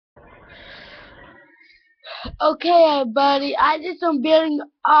Okay, buddy, I did some building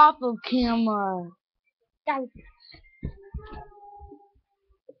off of camera.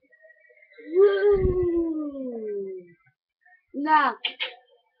 Woo! Nah,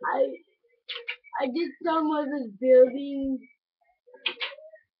 I I did some of this building.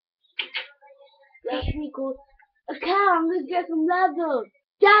 That's pretty cool. A cow, let's get some leather.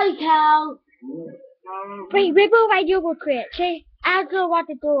 Daddy cow. Wait, remove my Google quit. Okay, I'll go out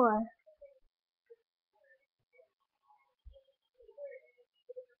the door.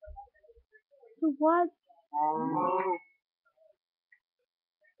 What?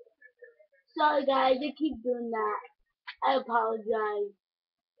 Sorry guys, I keep doing that. I apologize.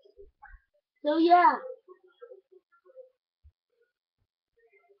 So yeah.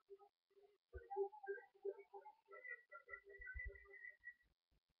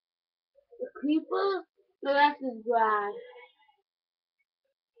 The creeper, the rest is grass.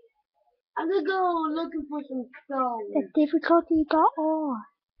 I'm gonna go looking for some stone. The difficulty got on.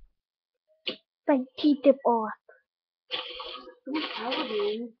 But keep them off. Some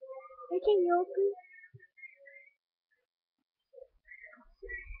television. Okay, Yogi.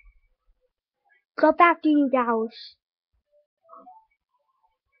 Go back to your house.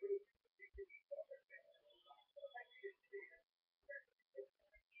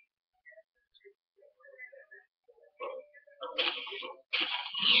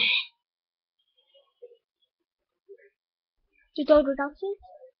 You go to downstairs?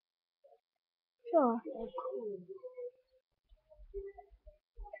 Sure.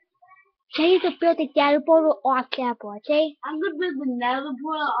 Say to build a teleporter off camera, okay? I'm gonna build another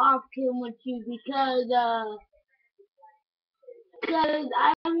portal off camera too because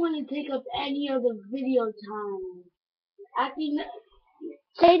I don't want to take up any of the video time. Actually,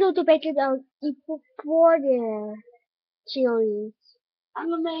 Say to make it a before the series. I'm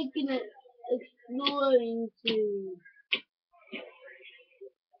gonna make an exploring too.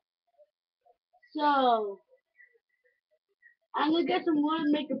 So I'm gonna get some wood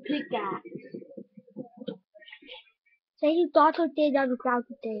and make a pickaxe. Say you daughter did on the ground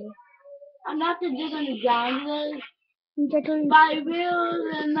today. I'm not gonna dig on the ground today. You get to But I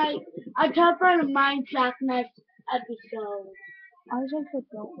will, and like I'll try to find a Minecraft next episode. I was going to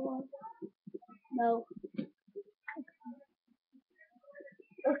build one. No.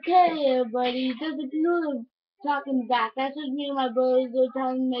 Okay, everybody. There's another talking back. That's just me and my brothers are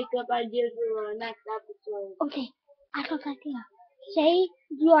trying to make up ideas for our next episode. Okay, I got an idea. Say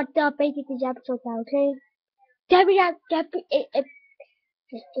you are done making this episode now, okay? The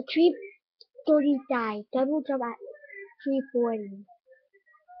 3:30 died. Then we'll jump at 3:40.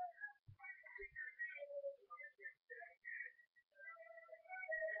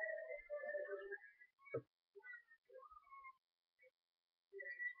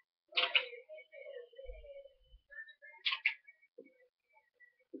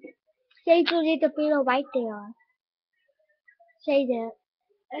 Say you need the video right there. Say that.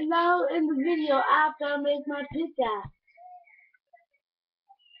 And now in the video after I make my pickaxe.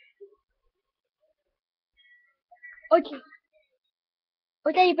 Okay.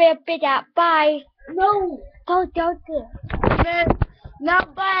 Okay, you better pick up. Bye. No! Don't do it. Man,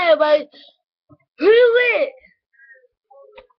 not bad, but who it?